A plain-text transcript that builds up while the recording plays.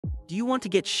Do you want to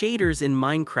get shaders in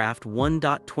Minecraft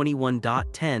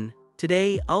 1.21.10?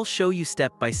 Today, I'll show you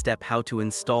step by step how to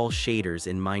install shaders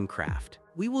in Minecraft.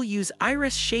 We will use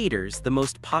Iris shaders, the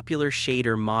most popular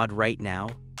shader mod right now.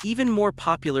 Even more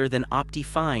popular than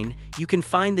Optifine. You can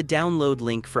find the download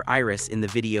link for Iris in the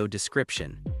video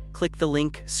description. Click the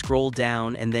link, scroll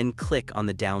down, and then click on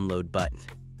the download button.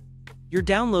 Your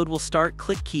download will start.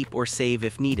 Click keep or save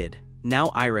if needed. Now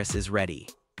Iris is ready.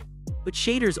 But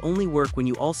shaders only work when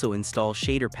you also install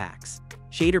Shaderpacks.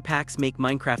 Shaderpacks make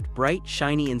Minecraft bright,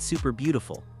 shiny, and super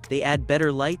beautiful. They add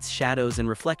better lights, shadows, and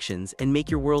reflections, and make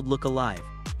your world look alive.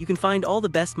 You can find all the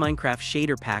best Minecraft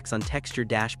shader packs on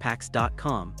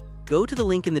Texture-Packs.com. Go to the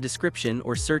link in the description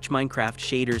or search Minecraft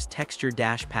shaders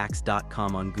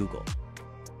Texture-Packs.com on Google.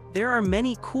 There are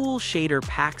many cool shader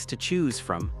packs to choose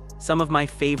from. Some of my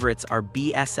favorites are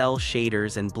BSL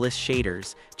shaders and Bliss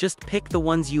shaders. Just pick the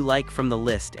ones you like from the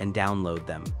list and download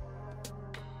them.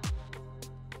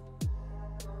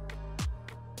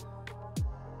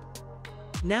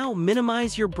 Now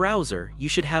minimize your browser. You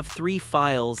should have 3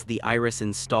 files: the Iris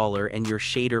installer and your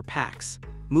shader packs.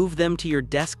 Move them to your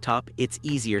desktop. It's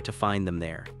easier to find them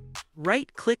there.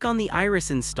 Right-click on the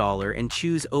Iris installer and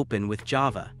choose Open with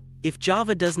Java. If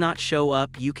Java does not show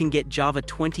up, you can get Java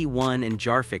 21 and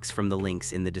Jarfix from the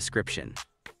links in the description.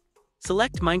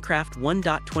 Select Minecraft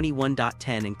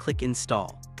 1.21.10 and click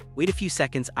Install. Wait a few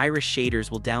seconds. Iris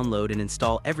shaders will download and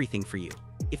install everything for you.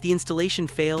 If the installation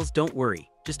fails, don't worry.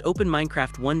 Just open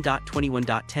Minecraft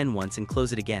 1.21.10 once and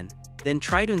close it again. Then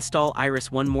try to install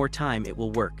Iris one more time. It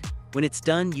will work. When it's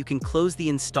done, you can close the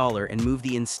installer and move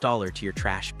the installer to your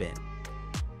trash bin.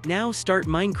 Now start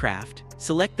Minecraft.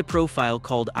 Select the profile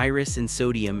called Iris and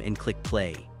Sodium and click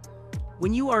Play.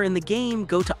 When you are in the game,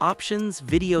 go to Options,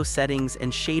 Video Settings,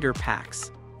 and Shader Packs.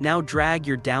 Now drag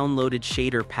your downloaded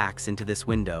shader packs into this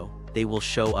window. They will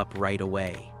show up right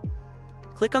away.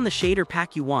 Click on the shader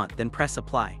pack you want, then press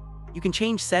Apply. You can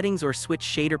change settings or switch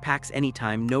shader packs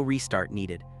anytime, no restart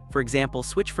needed. For example,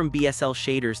 switch from BSL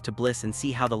shaders to Bliss and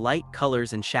see how the light,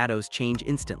 colors, and shadows change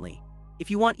instantly. If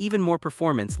you want even more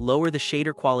performance, lower the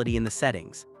shader quality in the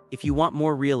settings. If you want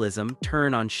more realism,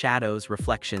 turn on shadows,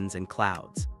 reflections, and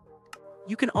clouds.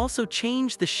 You can also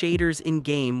change the shaders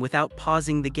in-game without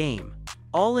pausing the game.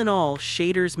 All in all,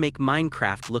 shaders make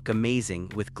Minecraft look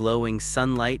amazing with glowing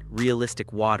sunlight,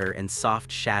 realistic water, and soft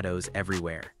shadows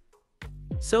everywhere.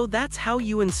 So that's how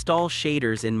you install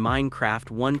shaders in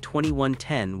Minecraft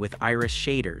 1.21.10 with Iris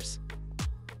shaders.